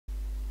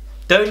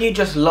Don't you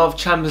just love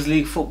Champions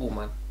League football,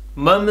 man?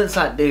 Moments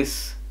like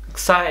this,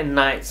 exciting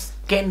nights,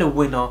 getting the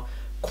winner,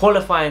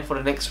 qualifying for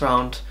the next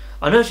round.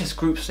 I know it's just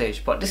group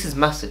stage, but this is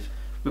massive.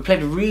 We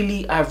played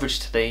really average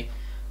today.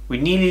 We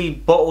nearly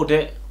bottled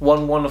it,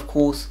 1-1 of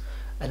course.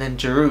 And then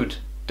Giroud,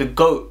 the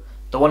GOAT,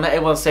 the one that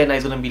everyone's saying that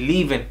he's going to be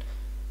leaving.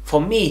 For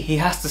me, he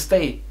has to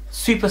stay.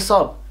 Super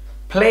sub.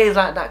 Players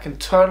like that can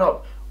turn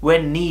up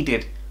when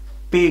needed.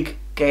 Big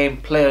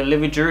game player.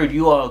 Olivier Giroud,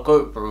 you are a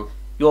GOAT, bro.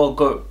 You're a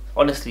GOAT,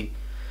 honestly.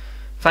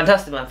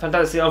 Fantastic, man,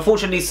 fantastic.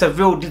 Unfortunately,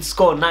 Seville did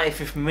score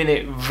 95th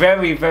minute.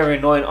 Very, very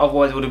annoying.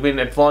 Otherwise, it would have been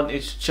an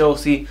advantage to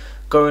Chelsea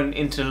going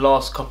into the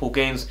last couple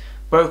games.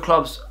 Both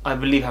clubs, I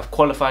believe, have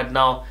qualified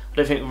now. I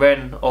don't think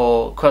Rennes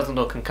or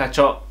Krasnodar can catch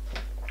up.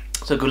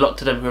 So good luck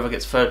to them, whoever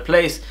gets third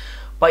place.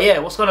 But yeah,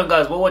 what's going on,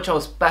 guys? Well, watch I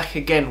was back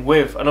again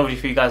with another video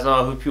for you guys.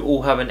 Now, I hope you're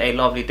all having a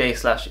lovely day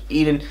 /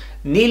 evening.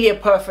 Nearly a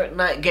perfect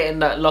night, getting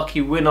that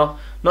lucky winner.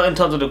 Not in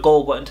terms of the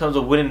goal, but in terms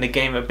of winning the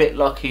game. A bit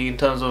lucky in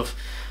terms of,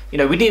 you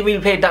know, we didn't really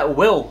play that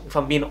well, if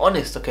I'm being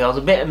honest. Okay, I was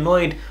a bit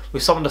annoyed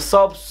with some of the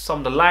subs,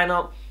 some of the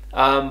lineup.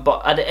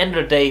 But at the end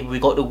of the day, we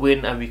got the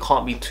win and we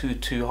can't be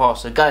too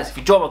harsh. So guys, if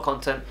you enjoy my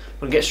content,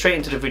 we're going to get straight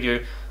into the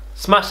video.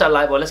 Smash that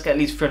like button, let's get at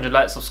least 300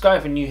 likes. Subscribe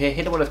if you're new here,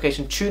 hit the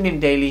notification, tune in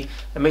daily,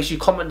 and make sure you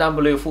comment down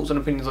below your thoughts and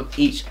opinions on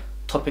each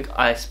topic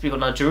I speak on.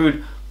 Now,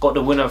 Giroud got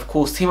the winner, of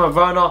course. Timo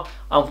Werner,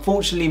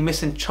 unfortunately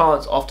missing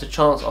chance after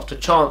chance after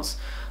chance.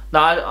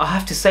 Now, I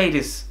have to say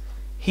this,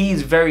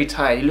 he's very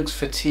tired, he looks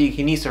fatigued,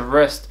 he needs to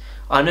rest.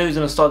 I know he's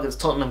going to start against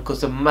Tottenham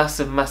because it's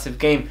a massive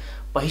game,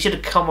 but he should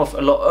have come off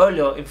a lot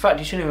earlier. In fact,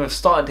 he shouldn't even have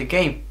started the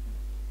game.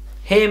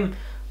 Him,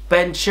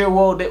 Ben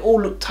Chilwell, they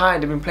all look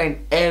tired. They've been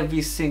playing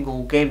every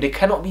single game. They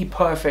cannot be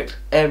perfect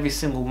every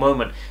single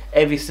moment,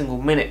 every single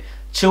minute.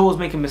 Chilwell's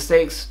making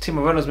mistakes,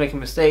 Timo Werner's making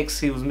mistakes,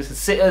 he was missing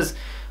sitters.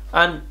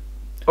 And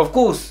of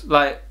course,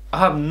 like, I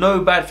have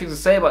no bad things to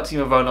say about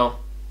Timo Werner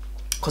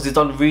because he's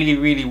done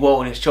really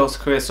well in his Chelsea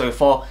career so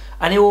far,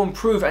 and he will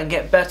improve and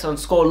get better and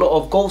score a lot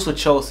of goals for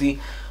Chelsea.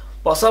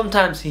 But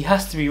sometimes he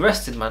has to be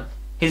rested, man.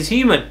 He's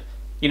human,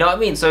 you know what I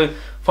mean? So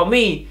for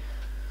me,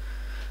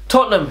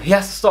 Tottenham, he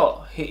has to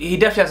start. He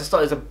definitely has to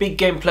start. He's a big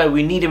game player.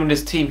 We need him in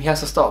this team. He has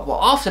to start. But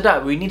after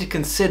that, we need to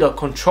consider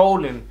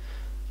controlling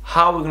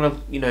how we're going to,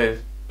 you know,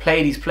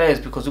 play these players,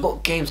 because we've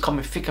got games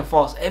coming thick and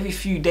fast. Every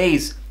few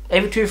days,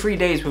 every 2 or 3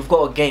 days, we've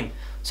got a game.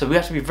 So we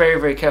have to be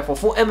very careful. I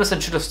thought Emerson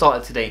should have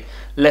started today,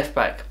 left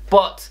back.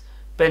 But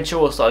Ben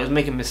Chilwell started. He was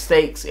making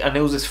mistakes. And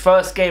it was his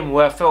first game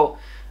where I felt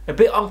a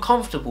bit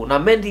uncomfortable. Now,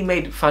 Mendy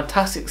made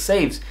fantastic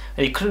saves,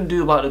 and he couldn't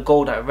do about the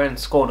goal that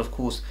Rennes scored, of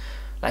course.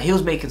 Like, he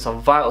was making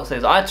some vital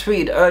saves. I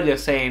tweeted earlier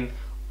saying,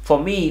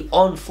 for me,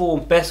 on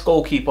form, best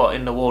goalkeeper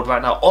in the world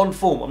right now. On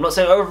form. I'm not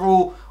saying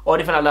overall or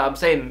anything like that. I'm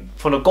saying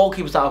from the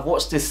goalkeepers that I've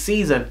watched this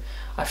season,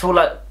 I feel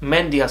like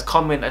Mendy has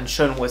come in and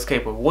shown what he's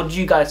capable of. What do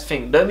you guys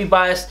think? Don't be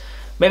biased.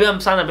 Maybe I'm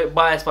sounding a bit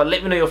biased, but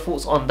let me know your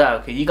thoughts on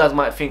that. Okay, you guys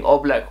might think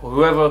Oblak or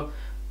whoever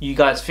you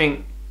guys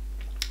think.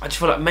 I just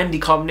feel like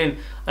Mendy coming in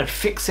and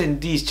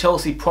fixing these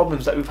Chelsea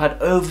problems that we've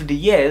had over the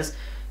years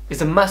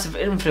is a massive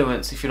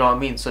influence, if you know what I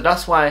mean. So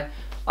that's why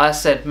I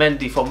said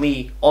Mendy, for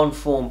me, on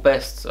form,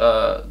 best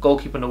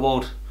goalkeeper in the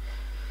world.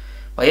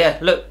 But yeah,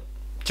 look,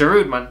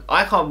 Giroud, man,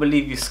 I can't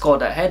believe you scored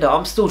that header.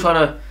 I'm still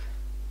trying to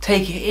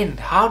take it in.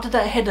 How did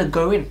that header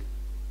go in?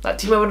 Like,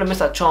 Timo Werner missed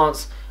that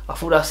chance. I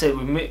thought that's it.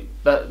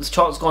 This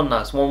chance gone now.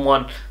 It's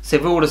 1-1.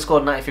 Seville would have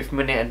scored 95th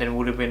minute and then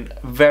would have been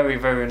very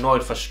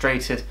annoyed,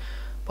 frustrated.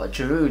 But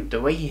Giroud,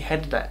 the way he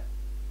headed that,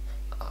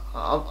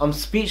 I'm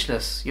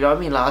speechless. You know what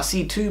I mean? Like, I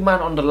see 2 men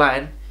on the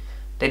line.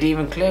 They didn't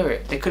even clear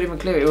it. They couldn't even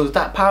clear it. It was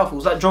that powerful.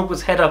 It was like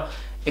Drogba's header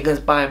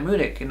against Bayern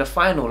Munich in the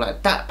final.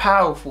 Like, that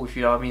powerful, if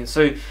you know what I mean.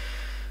 So,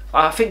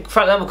 I think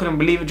Frank Lampard couldn't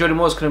believe it. Jody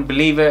Morris couldn't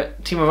believe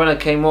it. Timo Werner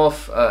came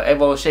off.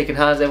 Everyone was shaking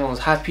hands. Everyone was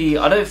happy.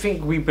 I don't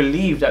think we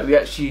believed that we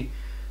actually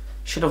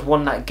should have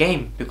won that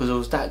game because it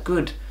was that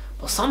good.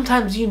 But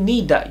sometimes you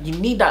need that. You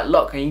need that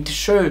luck. And you need to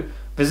show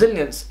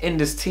resilience in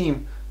this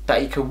team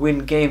that you can win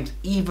games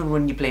even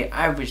when you play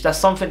average. That's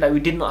something that we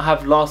did not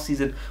have last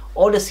season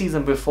or the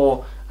season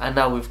before, and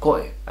now we've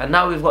got it. And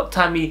now we've got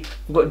Tammy,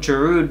 we've got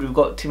Giroud, we've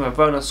got Timo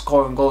Werner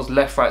scoring goals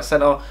left, right,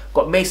 centre. We've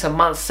got Mason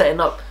Mount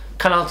setting up.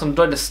 Callum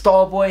Hudson-Odoi, the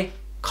star boy.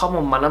 Come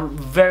on, man, I'm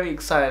very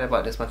excited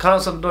about this, man. Callum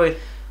Hudson-Odoi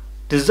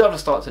deserved to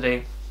start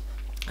today,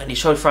 and he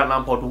showed Frank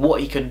Lampard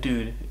what he can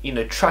do. You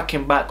know,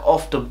 tracking back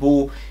off the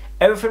ball.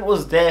 Everything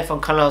was there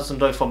from Callum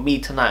Hudson-Odoi for me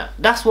tonight.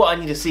 That's what I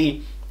need to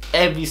see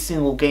every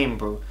single game,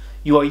 bro.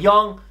 You are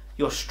young,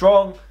 you're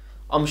strong.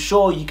 I'm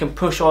sure you can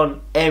push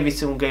on every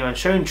single game and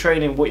show in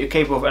training what you're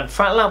capable of. And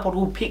Frank Lampard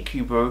will pick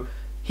you, bro.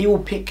 He will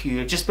pick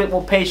you. Just a bit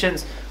more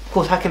patience. Of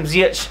course, Hakim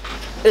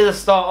Ziyech is a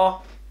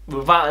starter,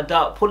 without a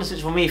doubt.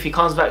 Pulisic, for me, if he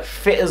comes back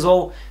fit as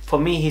well, for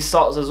me, he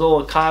starts as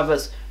well. Kai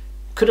Havertz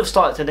could have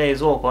started today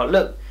as well. But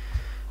look,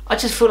 I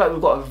just feel like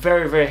we've got a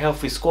very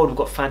healthy squad. We've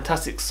got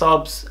fantastic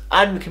subs,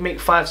 and we can make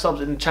 5 subs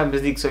in the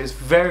Champions League. So it's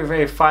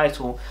very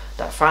vital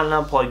that Frank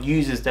Lampard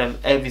uses them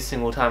every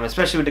single time,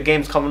 especially with the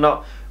games coming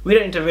up. We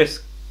don't need to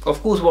risk.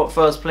 Of course, we want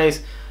first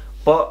place,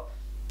 but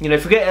you know,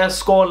 if we get a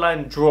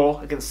scoreline draw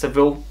against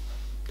Seville,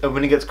 a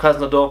win against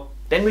Krasnodar,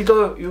 then we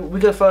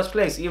go first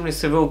place, even if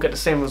Seville get the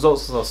same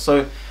results as us.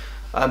 So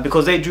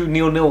because they drew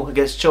 0-0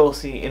 against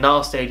Chelsea in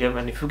our stadium,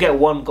 and if we get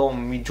 1 goal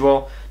and we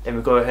draw, then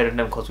we go ahead of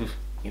them because we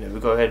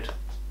go ahead.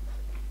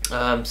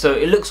 So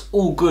it looks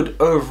all good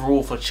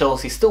overall for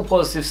Chelsea. Still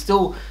positive,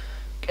 still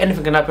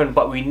anything can happen,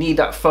 but we need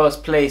that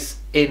first place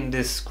in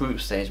this group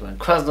stage, man.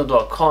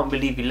 Krasnodar, can't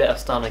believe you let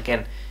us down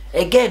again.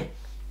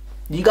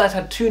 You guys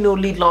had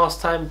 2-0 lead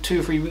last time,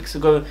 2-3 weeks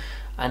ago,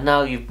 and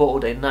now you've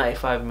bottled a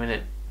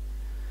 95-minute.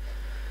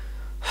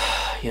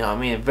 You know what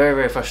I mean? Very,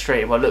 very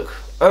frustrating. But look,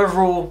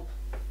 overall,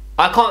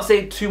 I can't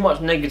say too much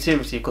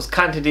negativity because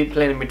Kante didn't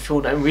play in the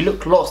midfield and we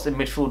looked lost in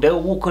midfield. They were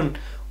walking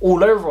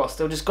all over us.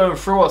 They were just going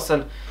through us,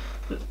 and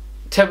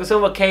Thiago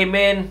Silva came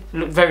in,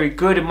 looked very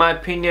good in my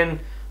opinion.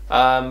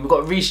 We've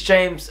got Reece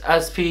James,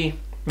 Aspi.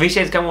 Reece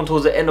James came on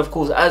towards the end, of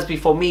course. Aspi,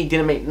 for me,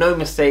 didn't make no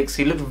mistakes.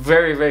 He looked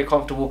very, very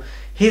comfortable.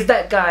 He's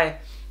that guy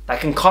that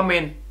can come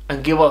in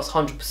and give us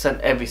 100%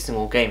 every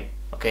single game,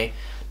 okay?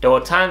 There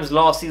were times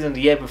last season,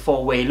 the year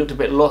before, where he looked a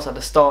bit lost at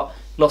the start,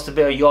 lost a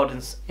bit of yard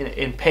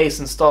in pace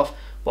and stuff.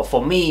 But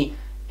for me,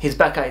 he's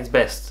back at his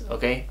best,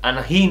 okay?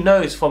 And he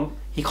knows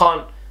he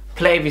can't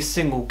play every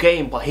single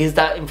game, but he's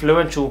that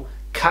influential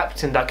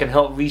captain that can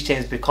help Reece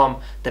James become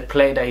the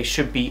player that he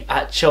should be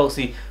at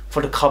Chelsea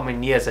for the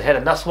coming years ahead.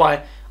 And that's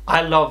why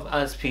I love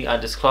Aspi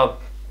at this club,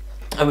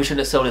 and we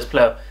shouldn't sell this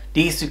player.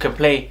 These two can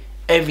play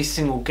every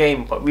single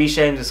game, but Reece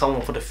James is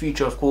someone for the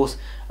future, of course,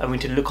 and we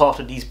need to look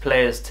after these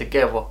players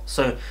together.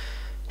 So,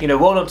 you know,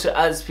 well done to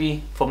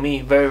Aspi. For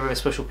me, very, very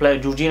special player.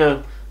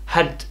 Jorginho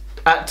had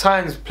at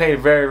times played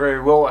very,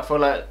 very well. I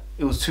felt like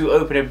it was too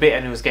open a bit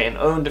and he was getting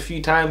owned a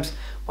few times.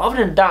 But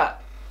other than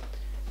that,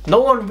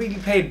 no one really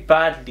played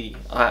badly.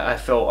 I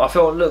felt,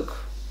 look,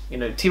 you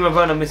know, Timo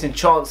Werner missing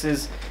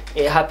chances.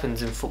 It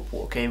happens in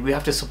football, okay? We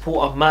have to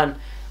support our man,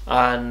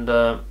 and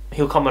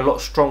he'll come a lot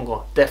stronger,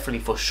 definitely,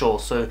 for sure.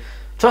 So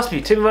trust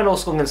me, Timo Werner will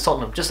score against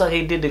Tottenham, just like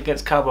he did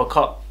against Carabao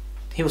Cup.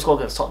 He will score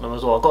against Tottenham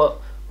as well. I got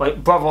my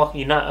brother,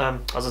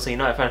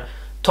 United fan,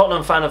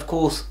 Tottenham fan, of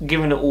course,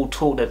 giving it all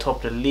talk. They're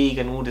top of the league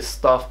and all this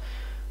stuff.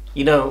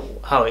 You know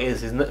how it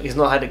is. He's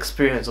not had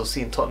experience of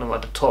seeing Tottenham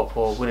at the top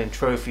or winning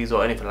trophies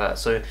or anything like that.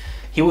 So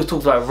he always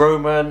talks about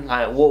Roman,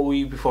 like, what were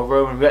you before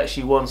Roman? We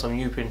actually won some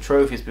European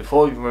trophies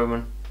before you,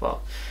 Roman. But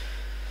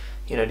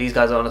you know, these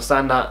guys don't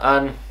understand that,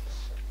 and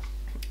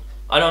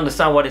I don't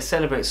understand why they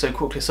celebrate so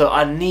quickly. So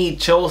I need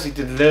Chelsea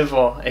to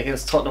deliver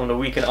against Tottenham on the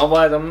weekend.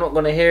 Otherwise, I'm not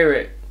going to hear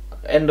it.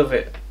 End of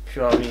it. If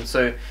you know what I mean.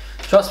 So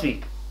trust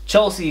me,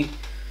 Chelsea,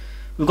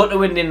 we've got the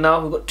win in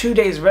now. We've got 2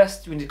 days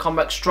rest. We need to come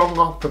back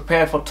stronger,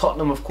 prepare for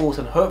Tottenham, of course,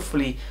 and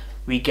hopefully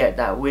we get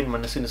that win,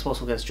 man, as soon as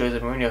possible against Jose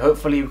Mourinho.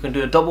 Hopefully we can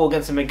do a double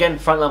against him again.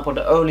 Frank Lampard,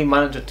 the only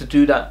manager to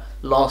do that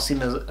last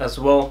season as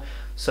well.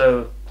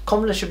 So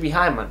confidence should be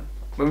high, man.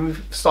 When we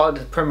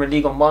started the Premier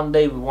League on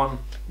Monday, we won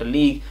the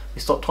league. We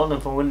stopped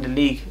Tottenham from winning the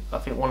league, I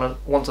think,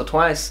 once or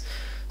twice.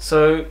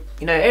 So,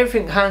 you know,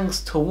 everything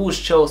hangs towards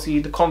Chelsea.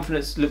 The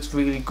confidence looks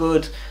really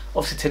good.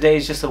 Obviously, today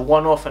is just a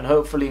one-off, and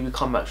hopefully we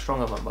come back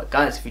stronger, man. But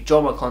guys, if you enjoy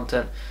my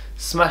content,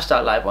 smash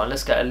that like button.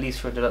 Let's get at least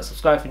 300 likes.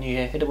 Subscribe if you're new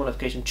here. Hit the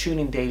notification. Tune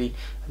in daily,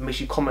 and make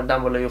sure you comment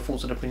down below your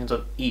thoughts and opinions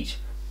on each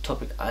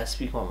topic I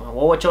speak about, man.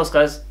 Well, watch else,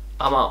 guys.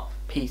 I'm out.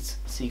 Peace.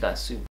 See you guys soon.